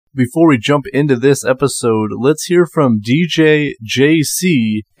Before we jump into this episode, let's hear from DJ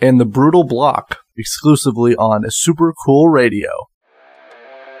JC and the Brutal Block, exclusively on Super Cool Radio.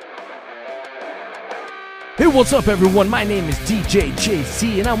 Hey, what's up, everyone? My name is DJ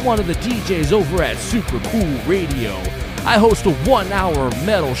JC, and I'm one of the DJs over at Super Cool Radio. I host a 1-hour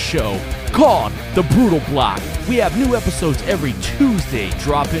metal show called The Brutal Block. We have new episodes every Tuesday,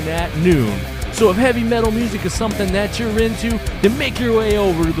 dropping at noon. So if heavy metal music is something that you're into, then make your way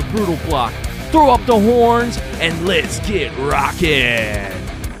over to The Brutal Block. Throw up the horns, and let's get rockin'!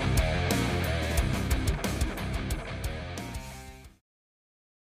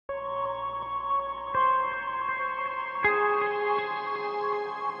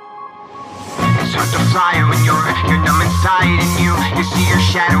 Fire when you're numb inside and you see your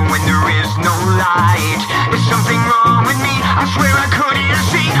shadow when there is no light. There's something wrong with me, I swear I couldn't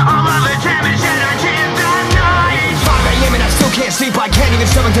see all of the damage that I did that night. 5 a.m. and I still can't sleep, I can't even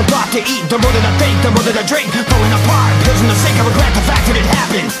stomach the thought to eat. The more that I think, the more that I drink, falling apart, pills in the sink, I regret the fact that it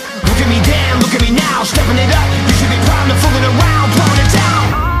happened. Look at me then, look at me now, stepping it up. You should be proud of fooling around, blowing it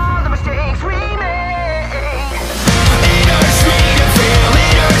down. All the mistakes we made. It hurts me to feel,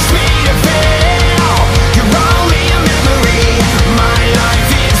 it hurts me to feel.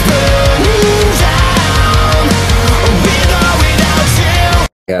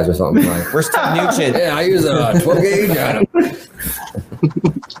 Guys or something like. Where's Tom Nugent? Yeah, I use a 12 gauge on him.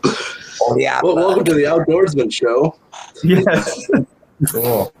 Oh yeah. Well, welcome to the Outdoorsman Show. Yes.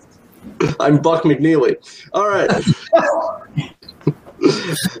 Cool. I'm Buck McNeely. All right.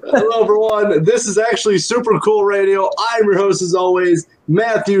 Hello, everyone. This is actually Super Cool Radio. I'm your host, as always,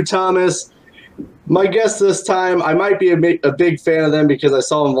 Matthew Thomas. My guest this time, I might be a big fan of them because I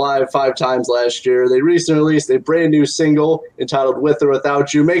saw them live 5 times last year. They recently released a brand new single entitled With or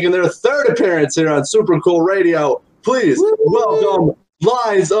Without You, making their 3rd appearance here on Super Cool Radio. Please welcome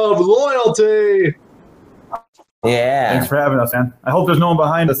Lines of Loyalty. Yeah. Thanks for having us, man. I hope there's no one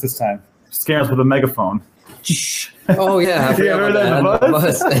behind us this time. Scare us with a megaphone. Oh, yeah. I You heard that in the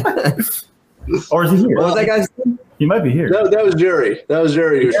bus? Or is he here? What was that guy's name? He might be here. That was Jerry. That was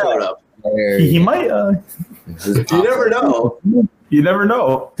Jerry who showed up. He might. You never know. You never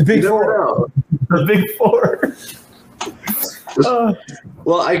know. The Big You never Four. know. The Big Four.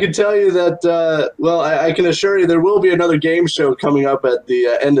 Well, I can tell you that, I can assure you there will be another game show coming up at the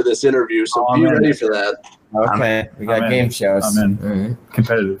end of this interview, so be ready for that. Okay, we got game shows. I'm in. Right.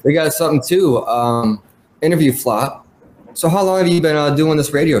 Competitive. We got something too. Interview flop. So how long have you been doing this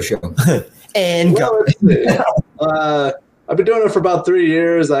radio show? And Well, go. let's see. I've been doing it for about 3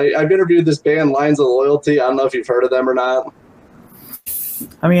 years. I've interviewed this band, Lines of Loyalty. I don't know if you've heard of them or not.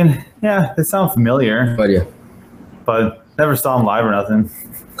 I mean, yeah, they sound familiar, But yeah. but never saw them live or nothing.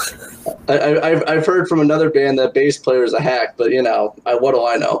 I've heard from another band that bass player is a hack, but, what do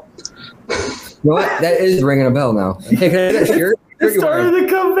I know? You know what? That is ringing a bell now. Hey, can I get a shirt? It started to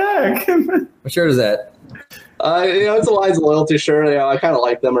come back. What shirt is that? It's a Lines of Loyalty shirt. I kind of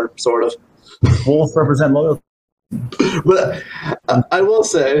like them, or sort of. Wolves represent loyalty. But I will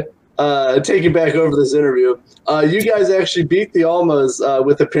say, taking back over this interview, you guys actually beat the Almas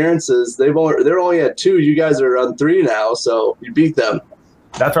with appearances. They're only at 2. You guys are on 3 now, so you beat them.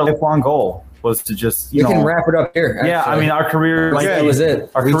 That's our lifelong goal, was to just, You can wrap it up here. Actually. Yeah, I mean, our career. Like, that was it.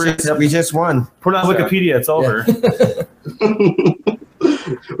 Our career. We just won. Put it on Wikipedia. It's over.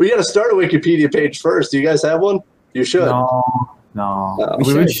 We got to start a Wikipedia page first. Do you guys have one? You should. No.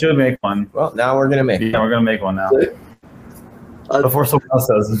 We should make one. Well, now we're gonna make. Yeah, we're gonna make one now. Before someone else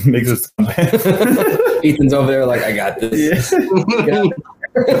does, makes us. Ethan's over there like, I got this.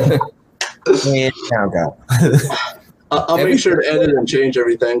 Yeah. Now go. I'll make sure to edit and change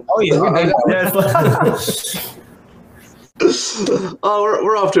everything. Oh yeah.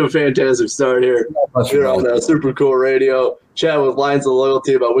 We're off to a fantastic start here. Here on Super Cool Radio, chat with Lines of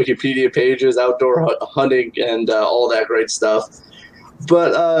Loyalty about Wikipedia pages, outdoor hunting, and all that great stuff.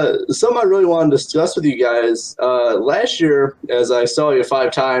 But something I really wanted to discuss with you guys, last year, as I saw you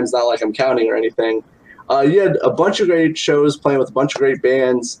 5 times, not like I'm counting or anything, you had a bunch of great shows playing with a bunch of great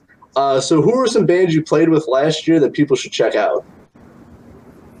bands. So who were some bands you played with last year that people should check out?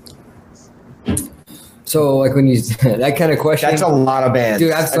 So, like, when you that kind of question, That's a lot of bands.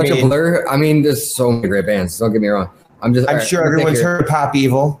 dude, that's such a blur. I mean, there's so many great bands. Don't get me wrong. I'm sure everyone's heard Pop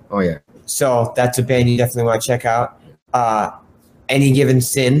Evil. Oh yeah. So that's a band you definitely want to check out. Any Given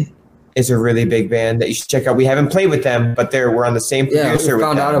Sin is a really big band that you should check out. We haven't played with them, but we're on the same producer. We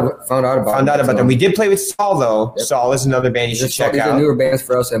found out about them. We did play with Saul though. Yep. Saul is another band you should check These out. are newer bands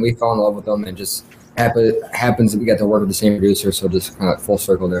for us, and we fell in love with them and just happens that we got to work with the same producer, so just kind of full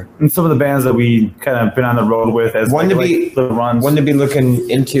circle there. And some of the bands that we kind of been on the road with as One to be looking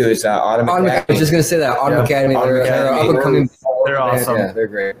into is Autumn Academy. I was just gonna say that Autumn Academy. They're up and coming. They're awesome. Yeah, they're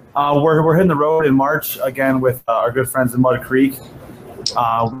great. We're hitting the road in March again with our good friends in Mud Creek.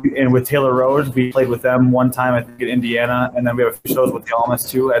 And with Taylor Rose, we played with them one time, I think, in Indiana, and then we have a few shows with the Almas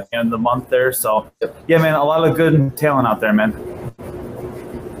too at the end of the month there. So, yeah, man, a lot of good talent out there, man.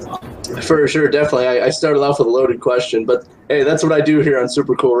 For sure, definitely. I started off with a loaded question, but hey, that's what I do here on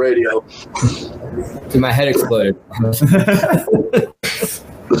Super Cool Radio. Dude, my head exploded.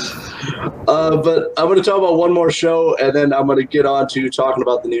 But I'm going to talk about one more show, and then I'm going to get on to talking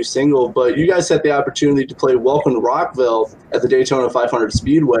about the new single. But you guys had the opportunity to play Welcome to Rockville at the Daytona 500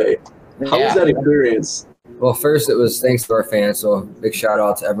 Speedway. How was that experience? Well, first, it was thanks to our fans, so big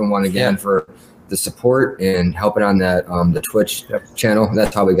shout-out to everyone again for the support and helping on that the Twitch channel.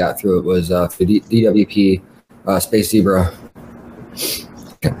 That's how we got through it, was for DWP, Space Zebra.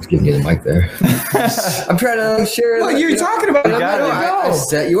 Just giving you the mic there. I'm trying to share. What you're talking about? I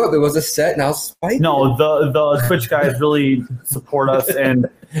set you up. It was a set, and I was spiking. No, the Twitch guys really support us, and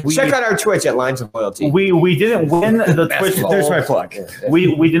check out our Twitch at Lines of Loyalty. We didn't win the Twitch poll. There's my plug.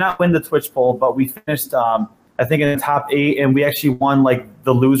 We did not win the Twitch poll, but we finished I think in the top 8, and we actually won like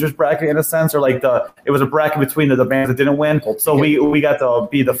the losers bracket in a sense, or like it was a bracket between the bands that didn't win. So we got to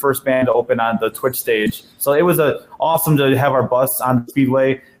be the first band to open on the Twitch stage. So it was awesome to have our bus on the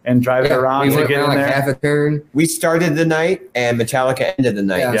speedway and drive it around to get in there. Half a turn. We started the night, and Metallica ended the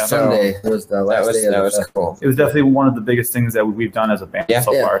night. Yeah, Sunday was the last day. That was cool. It was definitely one of the biggest things that we've done as a band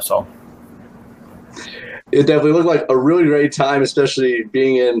so far. So. It definitely looked like a really great time, especially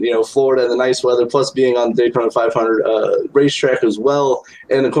being in Florida and the nice weather, plus being on the Daytona 500 racetrack as well.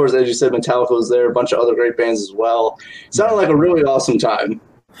 And of course, as you said, Metallica was there, a bunch of other great bands as well. It sounded like a really awesome time.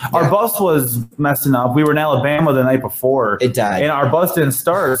 Our bus was messing up. We were in Alabama the night before. It died. And our bus didn't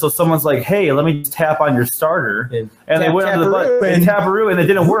start. So someone's like, hey, let me just tap on your starter. And they went on the bus and Taparoo, and it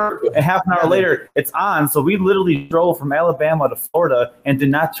didn't work. And half an hour later, it's on. So we literally drove from Alabama to Florida and did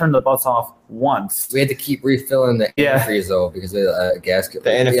not turn the bus off once. We had to keep refilling the antifreeze, though, because the gasket.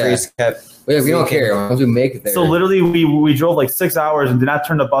 The antifreeze kept... We don't care. Once we make it there. So literally, we drove like 6 hours and did not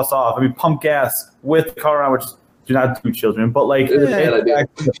turn the bus off. And we pumped gas with the car on, which... do not do children, but like,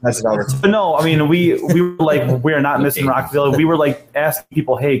 but no, I mean, we were like, we are not missing Rockville. We were like asking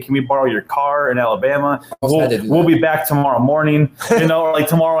people, hey, can we borrow your car in Alabama? We'll be back tomorrow morning, or like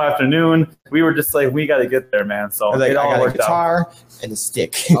tomorrow afternoon. We were just like, we got to get there, man. So like, it all worked out. Guitar and a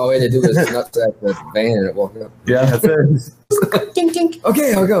stick. All we had to do was nuts at the van and it woke up. Yeah, that's it. Ding, ding.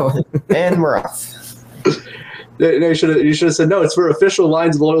 Okay, I'll go. And we're off. No, you should have said, no, it's for official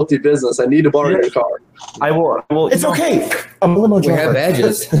Lines of Loyalty business. I need to borrow your car. I will. It's okay. I'm a limo driver. We have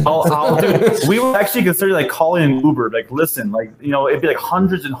badges. Dude, we would actually consider like calling an Uber. Like, listen, like, it'd be like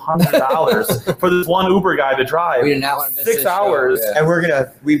hundreds and hundreds of dollars for this one Uber guy to drive. We did not want to miss 6 hours. Yeah.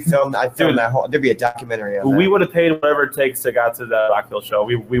 And I filmed that whole, there'd be a documentary on that. We would have paid whatever it takes to get to the Rockville show.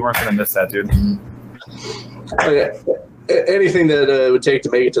 We weren't going to miss that, dude. Okay. Anything that it would take to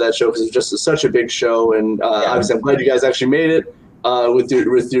make it to that show, because it's just such a big show, and obviously I'm glad you guys actually made it with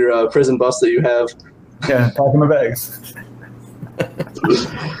your prison bus that you have. Yeah, packing my bags.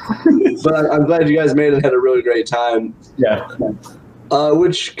 But I'm glad you guys made it and had a really great time. Yeah.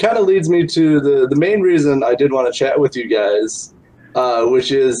 Which kind of leads me to the main reason I did want to chat with you guys,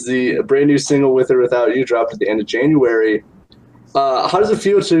 which is the brand new single With or Without You dropped at the end of January. How does it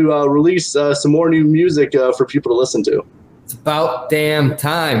feel to release some more new music for people to listen to? It's about damn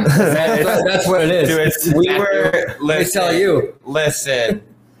time. That's what it is. Dude, let me tell you. Listen,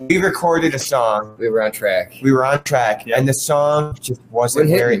 we recorded a song. We were on track. Yeah. And the song just wasn't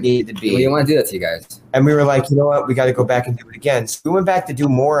where it needed to be. We didn't want to do that to you guys. And we were like, you know what? We got to go back and do it again. So we went back to do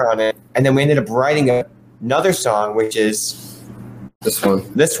more on it, and then we ended up writing another song, which is this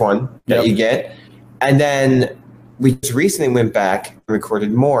one that you get, and then we just recently went back and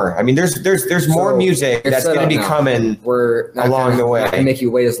recorded more. I mean, there's more music that's going to be coming along the way. Not going to make you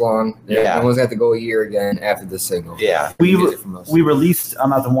wait as long. Yeah. No one's got to go a year again after this single. Yeah. We released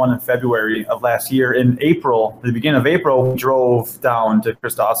Not the One in February of last year. In April, the beginning of April, we drove down to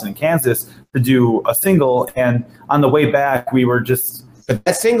Chris Dawson in Kansas to do a single. And on the way back, we were just... But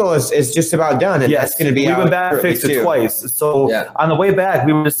that single is just about done, and that's going to be out. We went back and fixed it twice. So on the way back,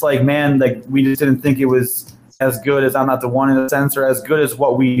 we were just like, man, like we just didn't think it was as good as I'm Not the One in a sense, or as good as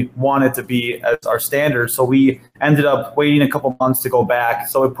what we want it to be as our standard. So we ended up waiting a couple months to go back.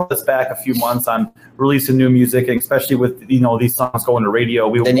 So it put us back a few months on releasing new music, and especially with these songs going to radio.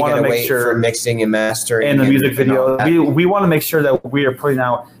 We want to make sure for mixing and mastering and the music video. We want to make sure that we are putting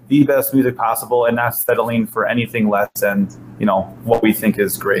out the best music possible and not settling for anything less than what we think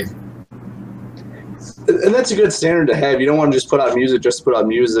is great. And that's a good standard to have. You don't want to just put out music just to put out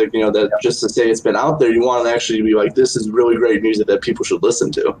music, that just to say it's been out there. You want to actually be like, this is really great music that people should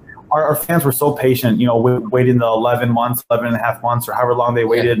listen to. Our fans were so patient, waiting the 11 and a half months or however long they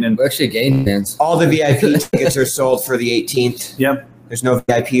waited. Yeah, and we actually gained fans. All the VIP tickets are sold for the 18th. Yep. There's no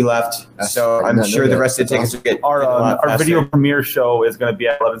VIP left, so I'm sure the rest of the tickets will get our video premiere show is going to be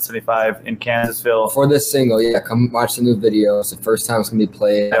at 1175 in Kansasville. For this single, come watch the new video. It's the first time it's going to be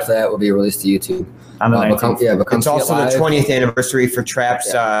played. After that, will be released to YouTube. On the 19th. It's also the 20th anniversary for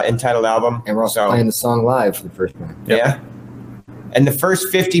Trap's entitled album. And we're also playing the song live for the first time. Yep. Yeah. And the first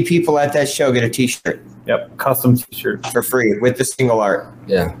 50 people at that show get a T-shirt. Yep, custom T-shirt. For free with the single art.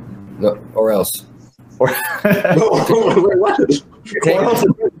 Yeah. No, or else. Wait, what? Take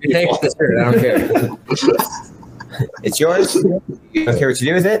the shirt. I don't care. It's yours. You don't care what you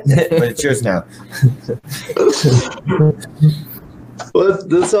do with it, but it's yours now. Well,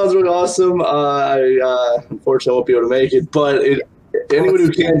 this sounds really awesome. I unfortunately won't be able to make it, but anyone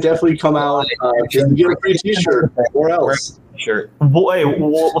who can definitely come out and get a free T-shirt or else. Sure.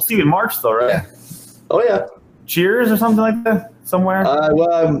 We'll see you in March, though, right? Yeah. Oh yeah. Cheers or something like that somewhere.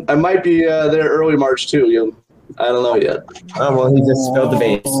 Well, I might be there early March too. I don't know yet. Oh well, he just spilled the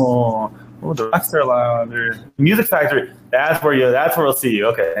beans. Oh, the Rockstar Lounge, Music Factory. That's where we'll see you.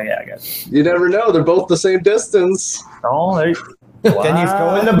 Okay, yeah, I guess. You never know. They're both the same distance. Oh, there. Wow. Then he's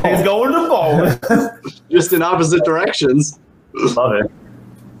going to bowl. He's going to bowl. Just in opposite directions. Love it.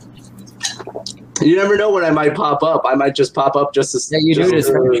 You never know when I might pop up. I might just pop up just to say. Yeah, you do this.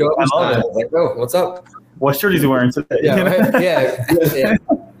 I love it. Like, oh, what's up? What shirt is he wearing today? Yeah, right? yeah.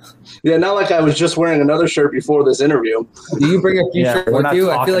 Yeah, not like I was just wearing another shirt before this interview. Do you bring a T-shirt with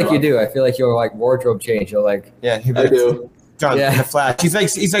you? I feel like you do. I feel like you're like wardrobe change. You're like, I do. John, in the flash.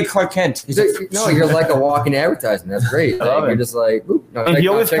 He's like Clark Kent. No, you're like a walking advertisement. That's great. You're just like,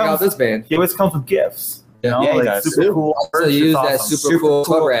 check out this band. He always comes with gifts. Super cool. I still use that super cool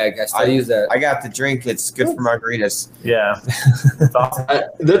club rag. I still use that. I got the drink. It's good for margaritas. Yeah. It's awesome.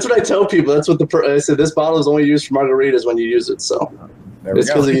 That's what I tell people. That's what I said. This bottle is only used for margaritas when you use it. So it's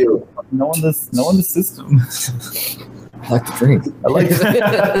because of you. No one the system. I like to drink. I like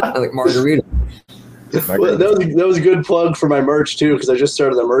I like margarita. Well, that was a good plug for my merch too, because I just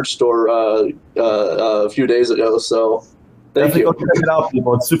started the merch store a few days ago. So thank you. Go check it out,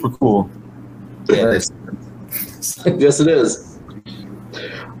 people. It's super cool. Yeah. Yes, it is.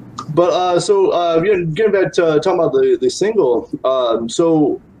 But getting back to talking about the single.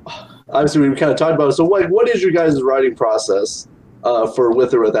 So obviously we kind of talked about it. So what is your guys' writing process for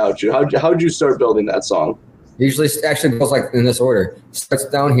With or Without You? How'd you start building that song? Usually, actually goes like in this order. Starts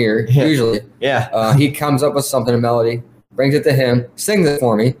down here. Usually, he comes up with something, a melody, brings it to him, sings it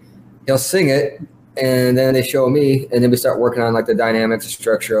for me. He'll sing it, and then they show me, and then we start working on like the dynamics, the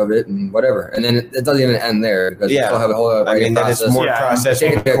structure of it, and whatever. And then it doesn't even end there because we still have a whole writing process. It's more process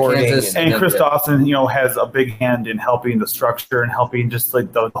and recording. And Chris Dawson, has a big hand in helping the structure and helping just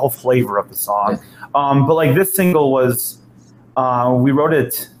like the whole flavor of the song. Yeah. But like this single was, we wrote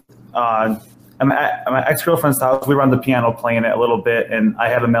it. At my ex-girlfriend's house. We were on the piano playing it a little bit, and I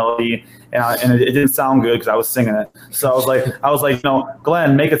had a melody, and it didn't sound good because I was singing it. So I was like,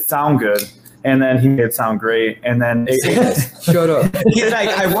 Glenn, make it sound good. And then he made it sound great. And then shut up. He's like,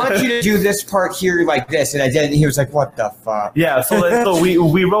 I want you to do this part here like this, and I did. And he was like, what the fuck? Yeah. So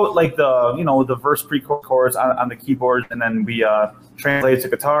we wrote like the verse pre-chorus on the keyboard, and then we translated to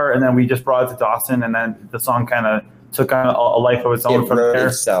guitar, and then we just brought it to Dawson, and then the song kind of took on a life of its own from there.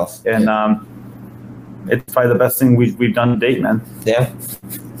 Itself. And it's probably the best thing we've done to date, man. Yeah.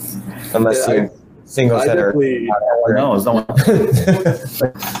 Unless singles that are no.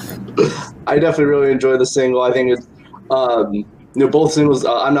 I definitely really enjoy the single. I think it's both singles,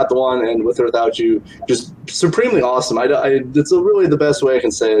 I'm Not the One and With or Without You, just supremely awesome. It's really the best way I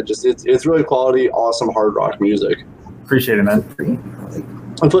can say it. Just it's really quality, awesome hard rock music. Appreciate it, man.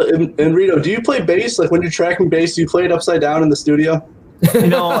 And Rito, do you play bass? Like when you're tracking bass, do you play it upside down in the studio?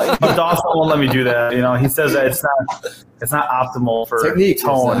 Dawson won't let me do that. He says that it's not optimal for technique,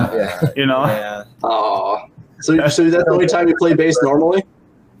 tone. Yeah. Oh, so that's the only time you play bass normally?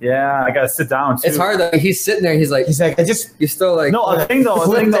 Yeah, I gotta sit down too. It's hard though. He's sitting there. He's like, you're still like. No, the thing though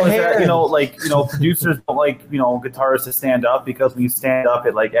is that producers don't like guitarists to stand up, because when you stand up,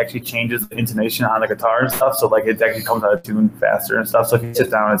 it like actually changes the intonation on the guitar and stuff. So like it actually comes out of tune faster and stuff. So if you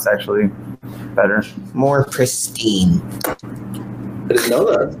sit down, it's actually better, more pristine. I didn't know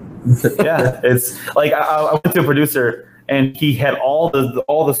that. Yeah, it's like I went to a producer and he had all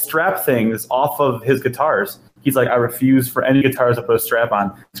the strap things off of his guitars. He's like, I refuse for any guitars to put a strap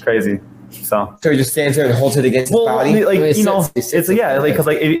on. It's crazy. So he just stands there and holds it against his body. Like because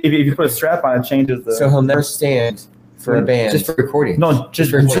if you put a strap on, it changes the. So he'll never stand for a band, just for recording. No,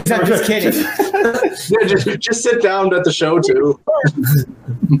 just kidding. Yeah, just sit down at the show too.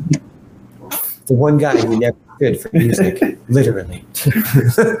 The one guy who never stood for music, literally.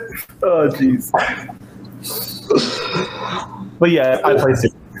 Oh jeez. But yeah, I play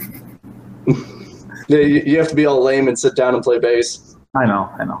super. Yeah, you have to be all lame and sit down and play bass. I know.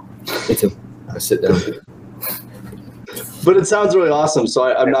 Me too. I sit down. But it sounds really awesome, so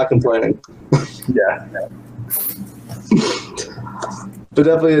I'm not complaining. Yeah. But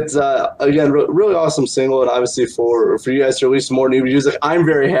definitely, it's again really awesome single, and obviously for you guys to release more new music, I'm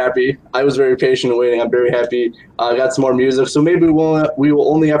very happy. I was very patient and waiting. I'm very happy. I got some more music, so maybe we will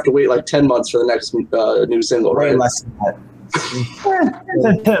only have to wait like 10 months for the next new single, right? Less than that.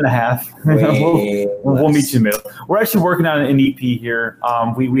 10 and a half. We'll meet you in the middle. We're actually working on an EP here.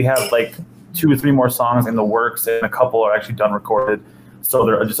 We have like 2 or 3 more songs in the works, and a couple are actually done recorded. So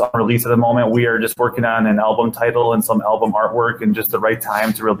they're just unreleased at the moment. We are just working on an album title and some album artwork, and just the right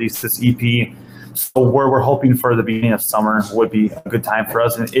time to release this EP. So we're hoping for the beginning of summer would be a good time for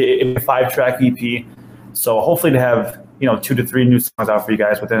us. And it's a 5-track EP. So hopefully to have 2 to 3 new songs out for you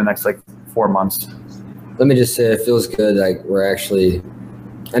guys within the next like 4 months. Let me just say, it feels good. Like we're actually,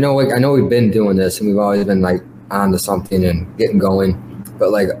 I know we've been doing this and we've always been like on to something and getting going, but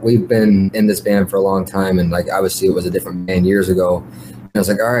like we've been in this band for a long time, and like obviously it was a different band years ago. And I was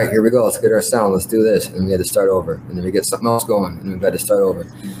like, all right, here we go. Let's get our sound. Let's do this. And we had to start over. And then we get something else going, and we've had to start over.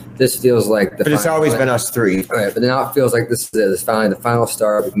 This feels like But it's always been us 3. All right, but now it feels like this is finally the final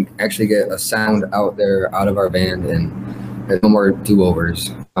start. We can actually get a sound out there, out of our band, and there's no more do-overs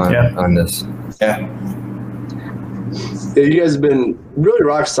on this. Yeah. Yeah, you guys have been really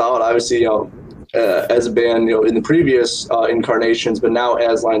rock solid, obviously, as a band, in the previous incarnations, but now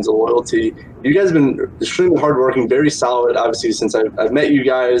as Lines of Loyalty. You guys have been extremely hardworking, very solid, obviously, since I've met you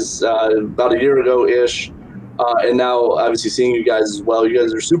guys about a year ago-ish, and now obviously seeing you guys as well. You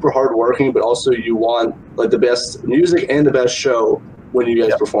guys are super hardworking, but also you want like the best music and the best show when you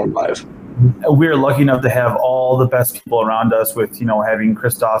guys perform live. We're lucky enough to have all the best people around us, with having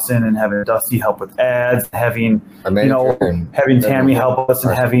Chris Dawson and having Dusty help with ads, having having Tammy help us,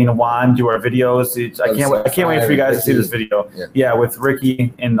 and having Juan do our videos. I can't wait for you guys to see this video. Yeah, with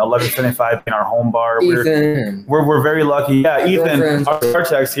Ricky in 1175 in our home bar. We're very lucky. Yeah, Ethan, our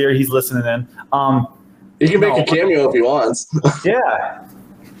tech's here. He's listening in. He can make a cameo if he wants. Yeah.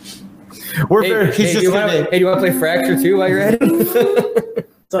 Hey, do you want to play Fracture too while you're at it?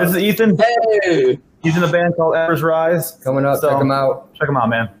 This is Ethan. Hey! He's in a band called Ember's Rise. Coming up, check him out. Check him out,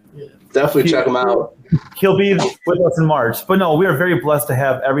 man. Definitely check him out. He'll be with us in March. But no, we are very blessed to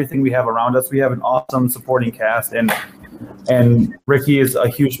have everything we have around us. We have an awesome supporting cast, and Ricky is a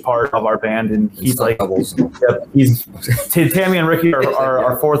huge part of our band, and he's like, Tammy and Ricky are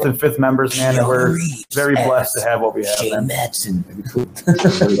our 4th and 5th members, man, and we're very blessed to have what we have, man.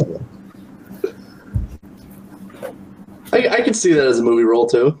 I could see that as a movie role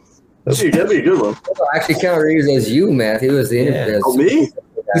too. That'd be a good one. Actually, Keanu Reeves as you, Matt. He was the interview. Oh, me?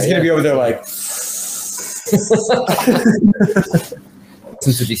 He's gonna be over there like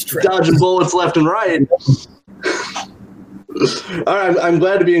dodging bullets left and right. All right, I'm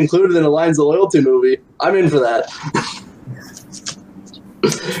glad to be included in a Lines of Loyalty movie. I'm in for that.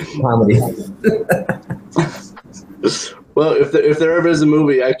 Comedy. Well, if there ever is a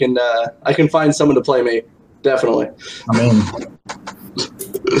movie, I can find someone to play me. Definitely. I mean,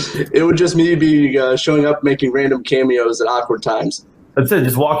 it would just me be showing up, making random cameos at awkward times. That's it.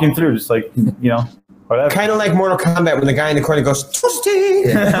 Just walking through, just like whatever. Kind of like Mortal Kombat when the guy in the corner goes, "Toasty."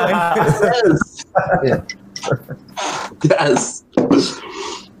 Yes.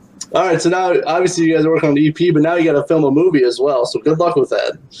 All right, so now obviously you guys are working on the EP, but now you got to film a movie as well. So good luck with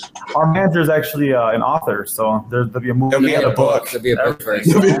that. Our manager is actually an author, so there'll be a movie. There'll be a book. There'll be a book first.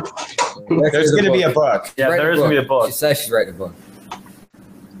 There's going to be a book. Yeah, there is going to be a book. She says she's writing a book.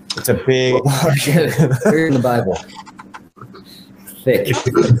 It's a big book. Reading the Bible. Thick.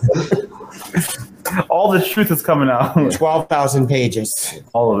 All the truth is coming out. 12,000 pages.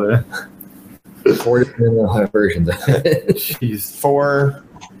 All of it. 4 different versions of it. Jeez. 4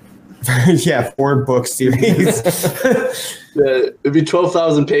 Yeah, 4-book series. It'd be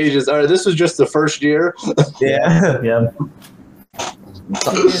 12,000 pages. All right, this was just the first year. Yeah.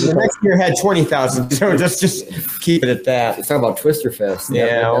 The next year had 20,000, so just keep it at that. Let's talk about Twister Fest.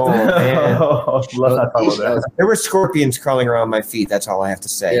 Yeah, oh man. Let's not talk about that. There were scorpions crawling around my feet. That's all I have to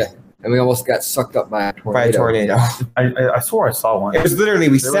say. Yeah, and we almost got sucked up by a tornado. I swore I saw one. It was literally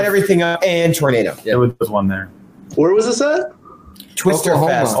we set everything up and tornado. There was one there. Where was this at? Twister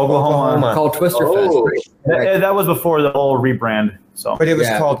Oklahoma. Fest, Oklahoma. Called Twister Oh. Fest. That was before the whole rebrand. So, But it was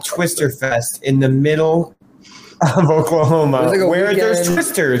called Twister Fest in the middle of Oklahoma, It was like a where there's weekend-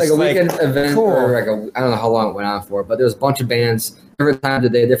 twisters. Like a weekend event, cool. or I don't know how long it went on for, but there was a bunch of bands, different times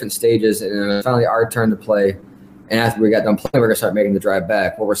of the day, different stages, and it was finally our turn to play. And after we got done playing, we're gonna start making the drive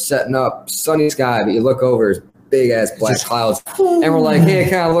back. Well, we're setting up, sunny sky, but you look over, it's big ass black clouds, and we're like, "Hey,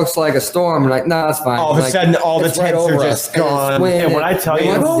 it kind of looks like a storm." We're like, "No, it's fine." All of a sudden, all the it's right tents are over just us, and it's gone. wind, And when I tell we're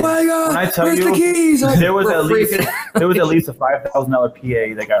you- like, "Oh my god, when I tell where's you, the keys?" Like, there was we're at least freaking- a $5,000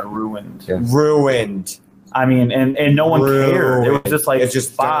 PA that got ruined. Yeah. Ruined. I mean, and no one cared. It was just like, It's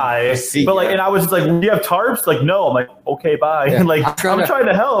just bye. see But like, ya. and I was just like, "Do you have tarps?" Like, no. I'm like, okay, bye. Yeah. And like, I'm trying I'm to- trying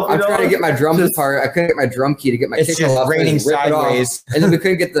to help. I'm you know? trying to get my drums apart. I couldn't get my drum key to get my It's kick just off. raining Rip it off. sideways. And then we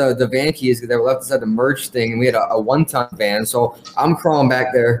couldn't get the van keys because they were left inside the merch thing, and we had a one-ton van. So I'm crawling back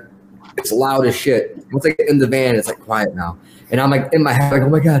there. It's loud as shit. Once I get in the van, it's like quiet now. And I'm like in my head, like, oh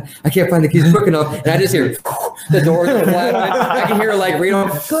my god, I can't find the keys quick enough. And I just hear the doors are flat. I can hear like Reno,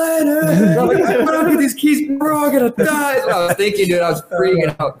 Glenn. And I'm like, I don't get these keys, bro. I'm gonna die. That's what I was thinking, dude. I was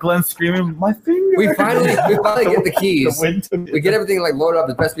freaking out. Glenn screaming, "My finger!" We finally get the keys. The wind took it. We get everything like loaded up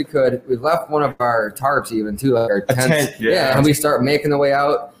as best we could. We left one of our tarps even too, like our A tents. tent, Yeah, and we start making the way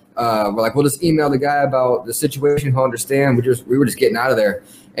out. We're like, we'll just email the guy about the situation. He'll understand. We were just getting out of there,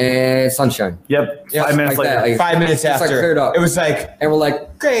 and sunshine. Yep. Yeah, 5 minutes like later. that, like- 5 minutes Just, like, after, cleared up. it was like, And we're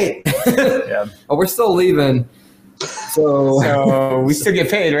like, great. Yeah. oh, we're still leaving. So, So we still get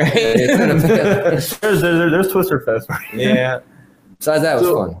paid, right? There's Twister Fest. Yeah. besides that, it was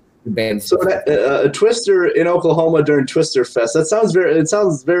So- fun. The bands. So a Twister in Oklahoma during Twister Fest. It sounds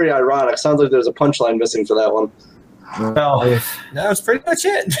very ironic. Sounds like there's a punchline missing for that one. Well, That was pretty much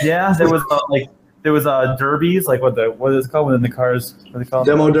it. yeah, there was derbies, like what is it called when the cars? What are they called?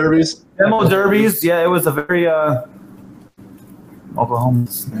 Demo derbies. Demo derbies. Yeah, it was a very Oklahoma.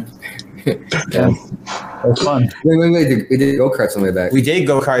 Yeah, it was fun. We did go-karts on the way back. We did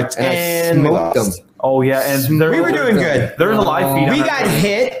go-karts and I and we smoked them. lost. Oh yeah, and We were doing good. There's a live feed. on We that got thing.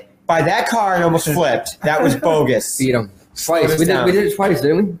 hit by that car and almost flipped. That was bogus. Beat them twice. us We down. did it twice,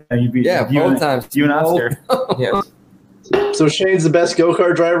 didn't Yeah, you beat Yeah, you both and- times. You and Oscar. we? Yeah. So Shane's the best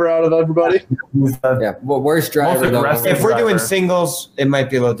go-kart driver out of everybody. Yeah. Well, worst driver though. aggressive. If we're doing Driver. singles, it might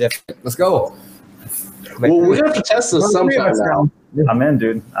be a little different. Let's go. Well, we're gonna have to test this sometime now. I'm in,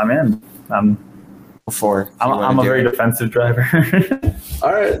 dude. I'm in. I'm a very defensive driver.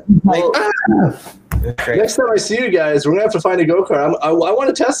 All right. Well, next time I see you guys, we're gonna have to find a go-kart. I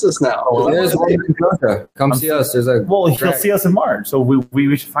want to test this now. There's one in Georgia. Come see us. There's a Well, you'll track. see us in March, so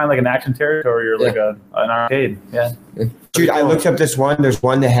we should find like an action territory or like an arcade. Yeah. Dude, I looked up this one. There's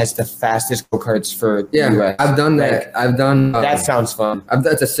one that has the fastest go-karts for the Yeah, US. I've done that. I've done. That sounds fun.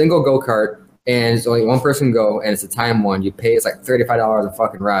 It's a single go kart, and it's only one person go, and it's a time one. You pay it's like $35 a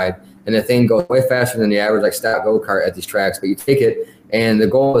fucking ride, and the thing goes way faster than the average like stock go kart at these tracks. But you take it, and the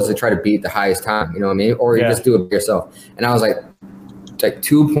goal is to try to beat the highest time. You know what I mean? Or you just do it yourself. And I was like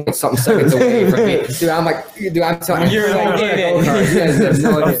 2-point-something seconds away from me. Dude, I'm like, dude, I'm telling you, You're gonna get it. You guys have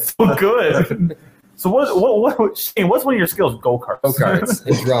no idea. That's so good. So what Shane, what's one of your skills? Go-karts. Go karts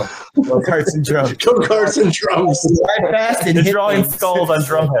and drum. Go-karts and drums. Go-karts and drums. Ride fast and He's hit drawing things. skulls on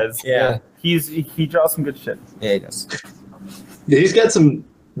drum heads. Yeah. He draws some good shit. Yeah, he does. Yeah, he's got some.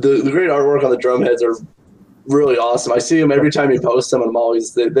 The great artwork on the drum heads are really awesome. I see them every time he posts them, and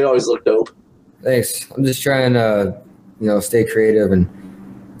they always look dope. Thanks. I'm just trying to, stay creative, and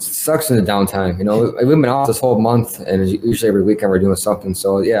it sucks in the downtime. We've been off this whole month, and usually every weekend we're doing something.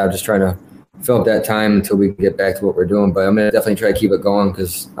 So yeah, I'm just trying to fill up that time until we can get back to what we're doing. But I'm gonna definitely try to keep it going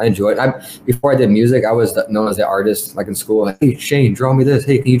because I enjoy it. Before I did music, I was known as the artist, like in school. Like, hey Shane, draw me this.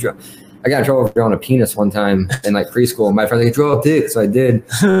 Hey, can you draw? I got in trouble for drawing a penis one time in like preschool. My friend like, draw a dick, so I did.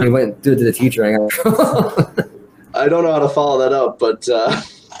 He went and threw it to the teacher. And I got in trouble. I don't know how to follow that up, but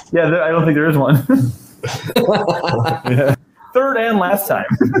Yeah, I don't think there is one. Yeah. Third and last time.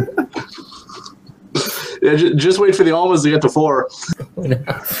 yeah, just wait for the almas to get to 4.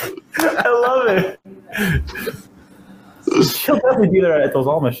 I love it. She'll definitely be there at those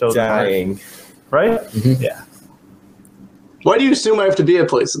Alma shows, Dying. right? Mhm. Yeah. Why do you assume I have to be at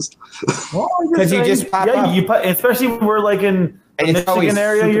places? Well, 'Cause you just pop up. especially when we're like in And it's always Michigan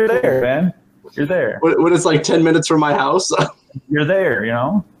area, super you're cool. there, man. You're there. When it's like 10 minutes from my house. You're there, you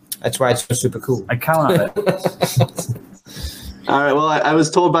know? That's why it's so super cool. I count on it. All right. Well, I was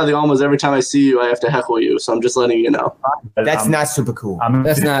told by the Almas every time I see you, I have to heckle you. So I'm just letting you know. That's not super cool.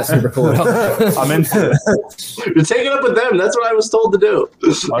 That's not super cool at all. I'm into it. You're taking up with them. That's what I was told to do.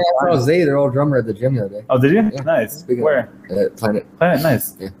 Yeah, I was their old drummer at the gym the other day. Oh, did you? Yeah. Nice. Speaking Where? Planet. Planet,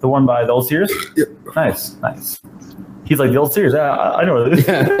 nice. Yeah. The one by the old Sears? Yep. Nice. He's like, the old Sears. Yeah, I know where it is.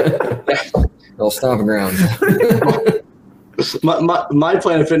 Yeah. Old stomping ground. My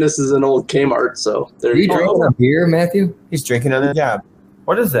Planet Fitness is an old Kmart, so there Are you you go. drinking a beer, Matthew? He's drinking on the job.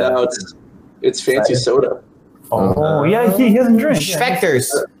 What is that? No, it's fancy soda. Oh, yeah, he doesn't drink.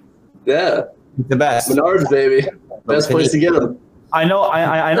 Specters. Yeah, The best. Menards, baby, best place to get them. I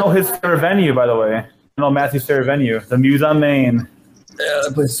know his favorite venue, by the way. I know Matthew's favorite venue, the Muse on Main. Yeah,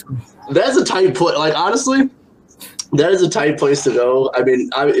 that place is cool. That's a tight place. Like honestly, that is a tight place to go. I mean,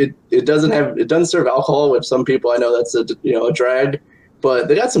 it doesn't serve alcohol, which some people I know that's a drag, but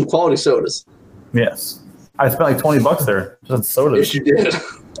they got some quality sodas. Yes. I spent like $20 there just on sodas. Yes, you did.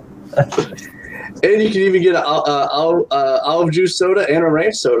 And you can even get an olive juice soda and a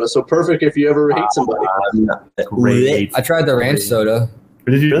ranch soda. So perfect if you ever hate somebody. Great. I tried the ranch soda.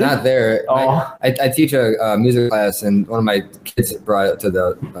 Did you really? Not there. Oh. I teach a music class, and one of my kids brought it to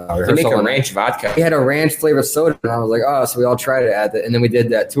the They make rehearsal. a ranch vodka. We had a ranch flavored soda, and I was like, oh, so we all tried it at the, and then we did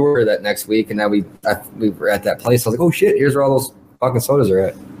that tour that next week, and now we were at that place. I was like, oh shit, here's where all those fucking sodas are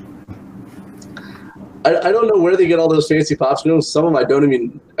at. I don't know where they get all those fancy popsicles. Some of them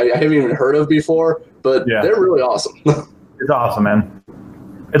I haven't even heard of before, but Yeah. they're really awesome. It's awesome, man.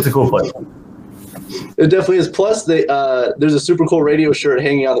 It's a cool place. It definitely is. Plus, there's a super cool radio shirt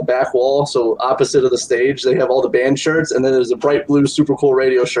hanging on the back wall. So opposite of the stage, they have all the band shirts, and then there's a bright blue super cool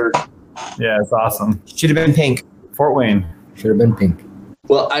radio shirt. Yeah, it's awesome. Should have been pink. Fort Wayne. Should have been pink.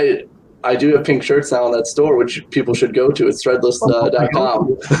 Well, I do have pink shirts now in that store, which people should go to. It's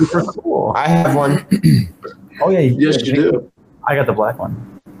threadless.com. Super cool. I have one. Oh, yeah. Yes, you do. I got the black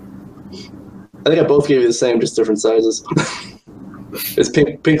one. I think I both gave you the same, just different sizes. It's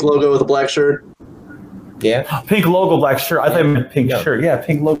pink logo with a black shirt. Yeah. Pink logo, black shirt. I thought you meant pink Yeah. shirt. Yeah,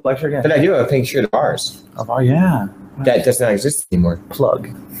 pink logo, black shirt. Yeah. But I do have a pink shirt of ours. Oh, yeah. That does not exist anymore. Plug.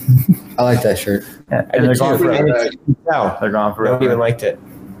 I like that shirt. Yeah, I and they're did gone too. forever. No, They're gone no one even forever. liked it.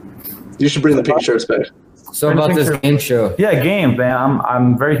 You should bring the pink shirts back. So about this game show. Yeah, game, man.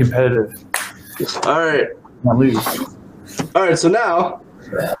 I'm very competitive. All right. I lose. All right, so now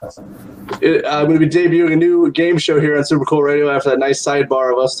I'm going to be debuting a new game show here on Super Cool Radio after that nice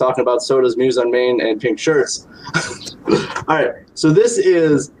sidebar of us talking about sodas, Muse on Main, and pink shirts. All right, so this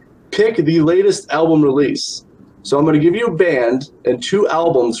is pick the latest album release. So I'm going to give you a band and 2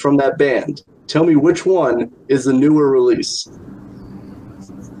 albums from that band. Tell me which one is the newer release.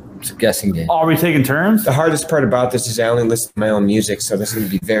 It's a guessing game. Are we taking turns? The hardest part about this is I only listen to my own music, so this is going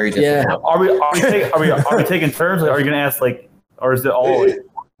to be very difficult. Yeah. Are we taking turns? Like, are you gonna ask or is it all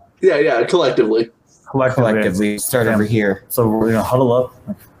Yeah, collectively. Collectively, start over here. So we're gonna huddle up.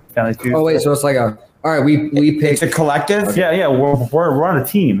 Kind of. Oh wait, so it's like all right. We It's picked. a collective. Yeah. We're on a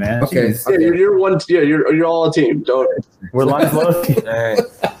team, man. Okay. Jeez. Yeah, you're one. Yeah, you're all a team. Don't. We're Lions Low. All right.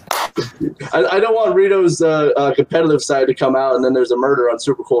 I don't want Rito's competitive side to come out and then there's a murder on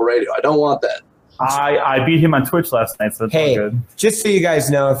Super Cool Radio. I don't want that. I beat him on Twitch last night, so it's all Hey, good. just so you guys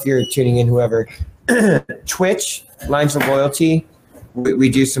know, if you're tuning in, whoever, Twitch, Lines of Loyalty, we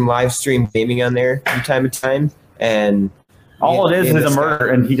do some live stream gaming on there from time to time. And All it me is and is a this guy- murder,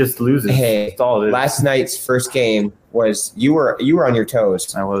 and he just loses. Hey, That's all it is. last night's first game was you were on your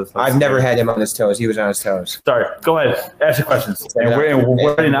toes. I was. I've never had him on his toes. He was on his toes. Sorry. Go ahead. Ask your questions. And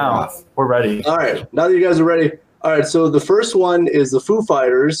we're ready now. We're ready. All right, now that you guys are ready. All right, so the first one is the Foo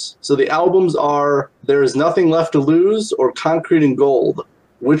Fighters. So the albums are There Is Nothing Left to Lose or Concrete and Gold.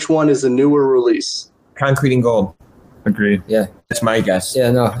 Which one is the newer release? Concrete and Gold. Agreed. Yeah. That's my guess. Yeah.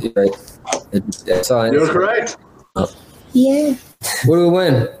 No, you're right. It's all. You're correct. Yeah. What do we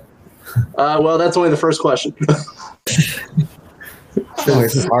win? Well, that's only the first question.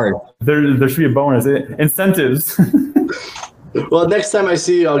 This is hard. There should be a bonus. Incentives. Well, next time I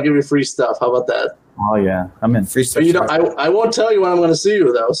see you, I'll give you free stuff. How about that? Oh yeah, I'm in. Free But I won't tell you when I'm going to see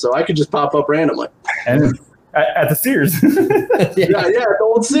you, though, so I could just pop up randomly. And at the Sears. Yeah, the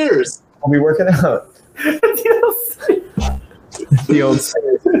old Sears. We'll be working out. The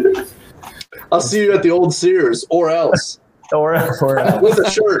old I'll see you at the old Sears, or else. Or With a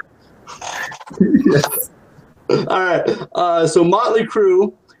shirt. All right. So Motley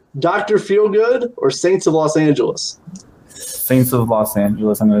Crue, Dr. Feelgood, or Saints of Los Angeles? Saints of Los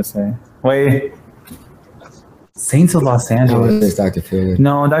Angeles, I'm gonna say. Wait. Saints of Los Oh, Angeles. it's Dr. Phil.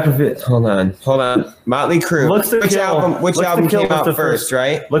 No, Dr. Phil. Hold on. Motley Crue. Which album came out first,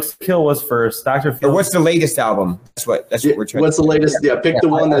 right? Looks to Kill was first. Dr. Phil. Or what's the latest album? That's what we're trying. What's the latest? Yeah, pick the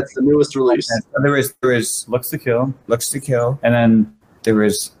one that's the newest release. There was Looks to Kill. And then there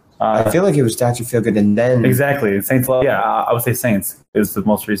was. I feel like it was Dr. Feelgood, and then exactly Saints. Yeah, I would say Saints is the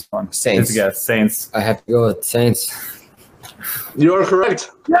most recent one. Saints. Yes, Saints. I have to go with Saints. You are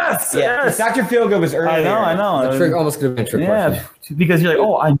correct. Yes. Yeah, Yes. Dr. Feelgood was earlier. I know. The trick almost could have been a trick Yeah, question. because you're like,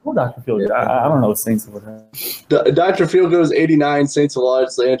 oh, I know Dr. Feelgood. I don't know Saints of Los Dr. Feelgood was 89, Saints of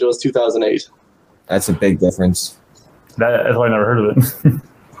Los Angeles 2008. That's a big difference. That's why I never heard of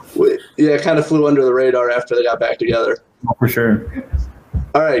it. Yeah, it kind of flew under the radar after they got back together. For sure.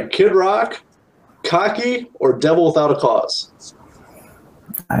 All right, Kid Rock, Cocky, or Devil Without a Cause?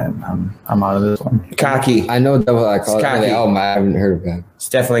 I'm out of this one. Cocky. I know Devil I call it. Cocky. The album, I haven't heard of that. It's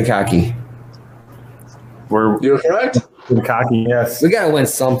definitely Cocky. You're correct. We're cocky. Yes. We gotta win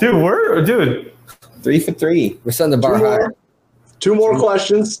something. Dude. 3 for 3. We're setting the bar high. Two more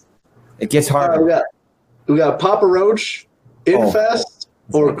questions. It gets All right, harder. we got Papa Roach, Infest,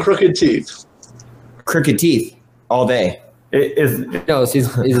 or Crooked Teeth? Crooked Teeth all day. It is No,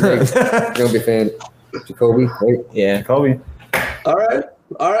 he's a big Jacoby fan. Jacoby, right? Yeah. Kobe. All right.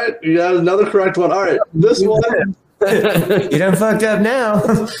 You got another correct one. All right, this one. You done fucked up now.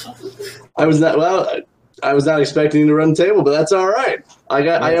 I was not expecting you to run the table, but that's all right. I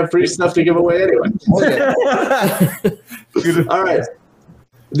have free stuff to give away anyway. All right.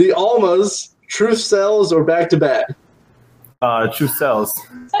 The Almas, Truth Sells, or Back to Back? True Cells.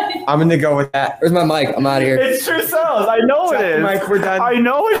 I'm going to go with that. Where's my mic? I'm out of here. It's True Cells. I know it is. Mike, we're done. I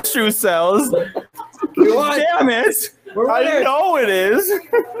know it's True Cells. Damn it. I know it is.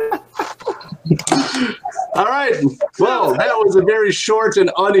 All right. Well, that was a very short and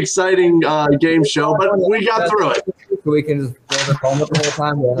unexciting game show, but we got through it. We can just the phone the whole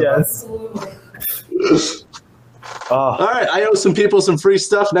time. Yes. All right. I owe some people some free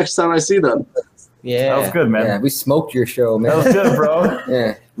stuff next time I see them. Yeah. That was good, man. Yeah, we smoked your show, man. That was good, bro.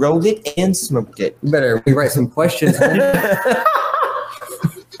 Yeah. Rolled it and smoked it. You better rewrite some questions.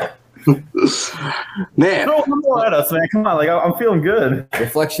 Man. Throw one more at us, man. Come on. Like, I'm feeling good.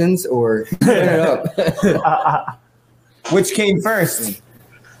 Reflections or turn it up. Which came first?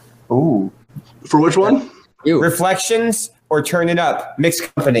 Ooh. For which one? You. Reflections or Turn It Up?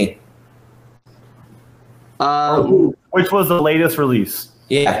 Mixed Company. Which was the latest release?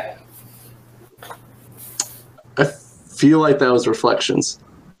 Yeah. I feel like that was Reflections.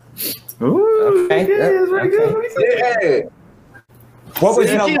 Ooh. Okay. Yeah. What was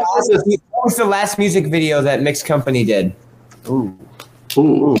the last music video that Mixed Company did? Ooh.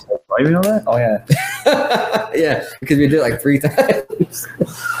 Do I even know that? Oh, yeah. Yeah, because we did it like 3 times.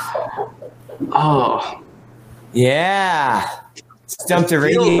 Oh. Yeah. Stumped a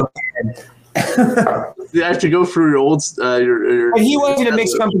radio. You have to go through your old. Your But he wasn't a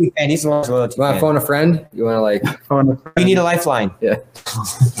Mixed Company fan. He's a loyalty You want to fan. phone a friend? You want to like? You need a lifeline. Yeah.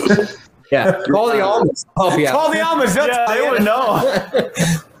 Yeah. Call the Almas. Help you out. Call the Almas. Yeah, they would know.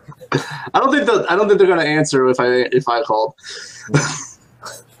 I don't think they're gonna answer if I called.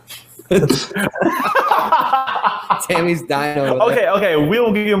 Tammy's dying over there. Okay. We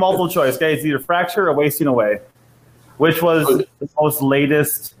will give you a multiple choice. Okay, it's either Fracture or Wasting Away. Which was the most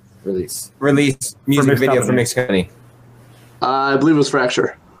latest Release music Mixed video Company. for Mixed Company. I believe it was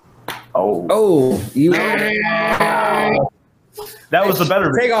Fracture. Oh, you That was the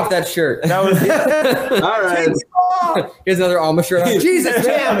better. take off that shirt. That was All right. Here's another Alma shirt. On. Jesus,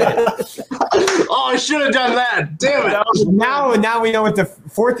 man. Oh, I should have done that. Damn it. Now we know what the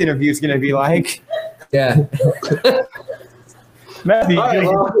fourth interview is going to be like. Yeah. Matthew, All right,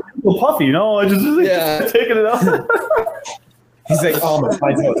 you're well. a little puffy, you know? Yeah. Just taking it out. He's like, almost.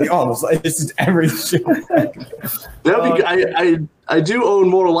 Almost. Like, this is every show. That'd be, I do own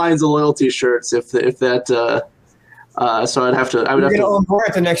more Lines of Loyalty shirts if that. So I would have We're going to to. own more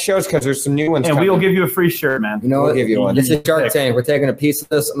at the next shows because there's some new ones And coming. we'll give you a free shirt, man. You know We'll what? give you one. This is Shark Tank. We're taking a piece of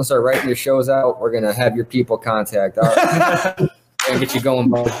this. I'm gonna start writing your shows out. We're gonna have your people contact. All right. And get you going,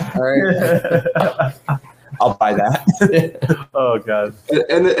 bud. All right. I'll buy that. Oh, God.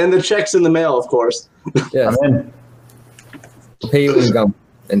 And the checks in the mail, of course. Yes. I'm in. We'll pay you in gum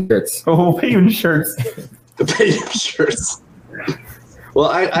and shirts. Oh, we'll pay you in shirts. The pay shirts. Well,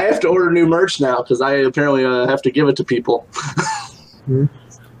 I have to order new merch now because I apparently have to give it to people. That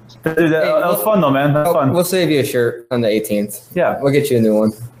was fun, though, man. That's fun. We'll save you a shirt on the 18th. Yeah. We'll get you a new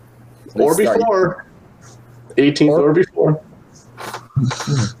one. Or Start. before. 18th or before.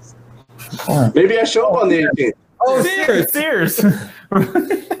 Maybe I show up on the 18th. Oh, Sears.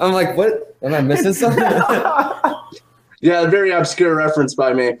 I I'm like, what? Am I missing something? Yeah, a very obscure reference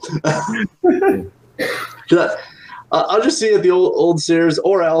by me. I'll just see you at the old Sears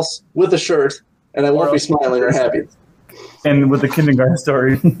or else with a shirt, and I won't be smiling or happy. And with the kindergarten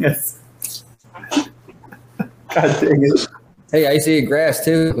story, yes. God dang it. Hey, I used to eat grass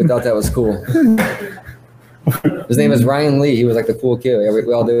too. We thought that was cool. His name is Ryan Lee. He was like the cool kid.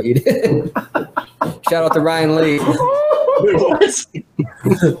 We all do what he did. Shout out to Ryan Lee. What?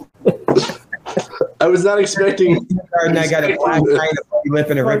 I was not expecting. And I got a black eye and a bloody lip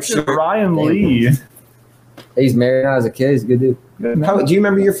and a ripped shirt. Ryan Lee. He's married now as a kid. He's a good dude. Do you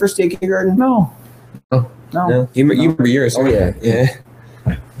remember your first day of kindergarten? No. No. No. You remember yours? Oh, yeah. Yeah.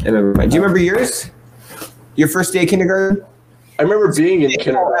 Do you remember yours? Your first day of kindergarten? I remember being in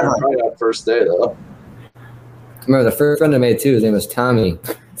kindergarten probably that first day, though. I remember the first friend I made, too. His name was Tommy.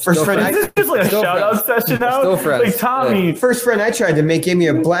 First friend, Is this just like a shout-out session now? Still friends. Like Tommy. Yeah. first friend I tried to make gave me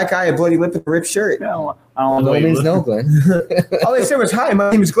a black eye, a bloody lip, and a ripped shirt. No, I don't No know. means no, Glenn. All they said was, "Hi, my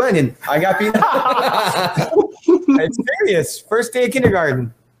name is Glenn," and I got beat up. It's serious. First day of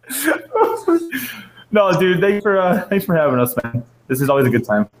kindergarten. No, dude, thanks for having us, man. This is always a good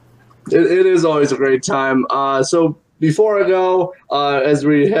time. It is always a great time. So before I go, as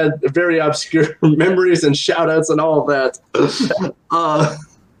we had very obscure memories and shout-outs and all of that,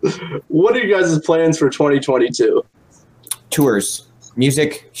 what are you guys' plans for 2022? Tours,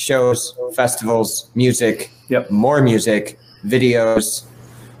 music, shows, festivals, music, more music, videos,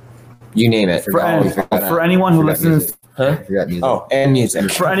 you name it. For anyone who listens, I forgot music. Oh, and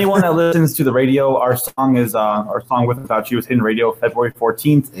music. for anyone that listens to the radio, our song With Without You is hitting radio February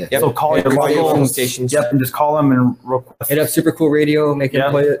 14th. Yeah. So call your Radio local stations. and just call them and request. Hit up Super Cool Radio. Make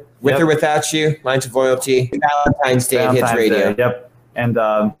him play it. With or without you, Lines of Loyalty, Valentine's Day hits Valentine's radio. Day, Yep. And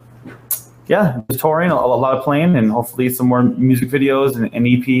just touring, a lot of playing, and hopefully some more music videos and an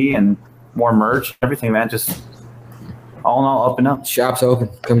EP and more merch, everything, man. Just all in all, up and up. Shop's open.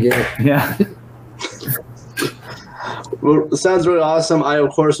 Come get it. Yeah. Well, it sounds really awesome. I,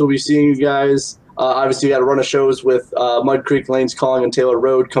 of course, will be seeing you guys. Obviously, you got a run of shows with Mud Creek, Lanes Calling, and Taylor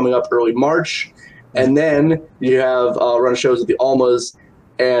Road coming up early March. And then you have a run of shows at the Almas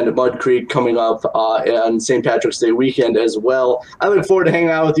and Mud Creek coming up on St. Patrick's Day weekend as well. I look forward to hanging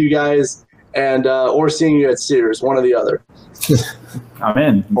out with you guys and or seeing you at Sears, one or the other. I'm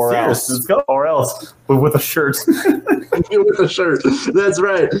in. Or Serious. else. Let's go. Or else. With a shirt. With a shirt. That's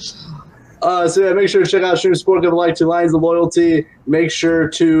right. So yeah, make sure to check out Stream Sport, give a like to Lines of Loyalty. Make sure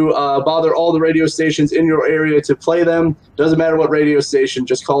to bother all the radio stations in your area to play them. Doesn't matter what radio station,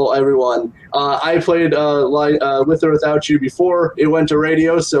 just call everyone. I played With or Without You before it went to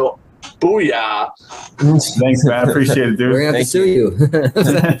radio, so booyah. Thanks, man. I appreciate it, dude. We're going to have to sue you.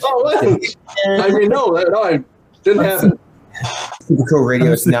 Oh, wait. I mean, no, it didn't happen. Super Cool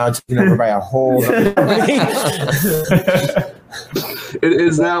Radio is now taken over by a whole other company. It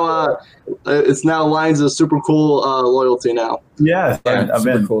is now it's now Lines of Super Cool Loyalty now. Yeah, I've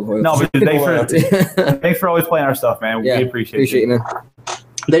been. Cool. No, but thanks for always playing our stuff, man. Yeah, We appreciate you, man.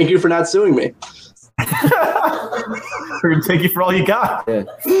 Thank you for not suing me. We're gonna take you for all you got. Yeah.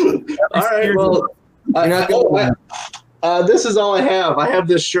 All right, well, this is all I have. I have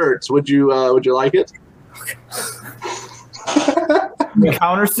this shirt. Would you like it? We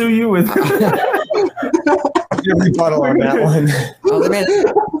counter sue you with. Your rebuttal on that one. Oh, man.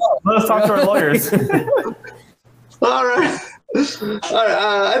 Let us talk to our lawyers. All right.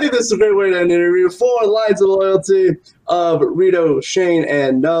 I think this is a great way to end the interview. For Lines of Loyalty of Rito, Shane,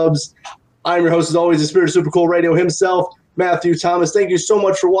 and Nubs. I'm your host, as always, the Spirit of Super Cool Radio himself, Matthew Thomas. Thank you so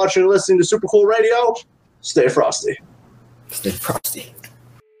much for watching and listening to Super Cool Radio. Stay frosty. Stay frosty.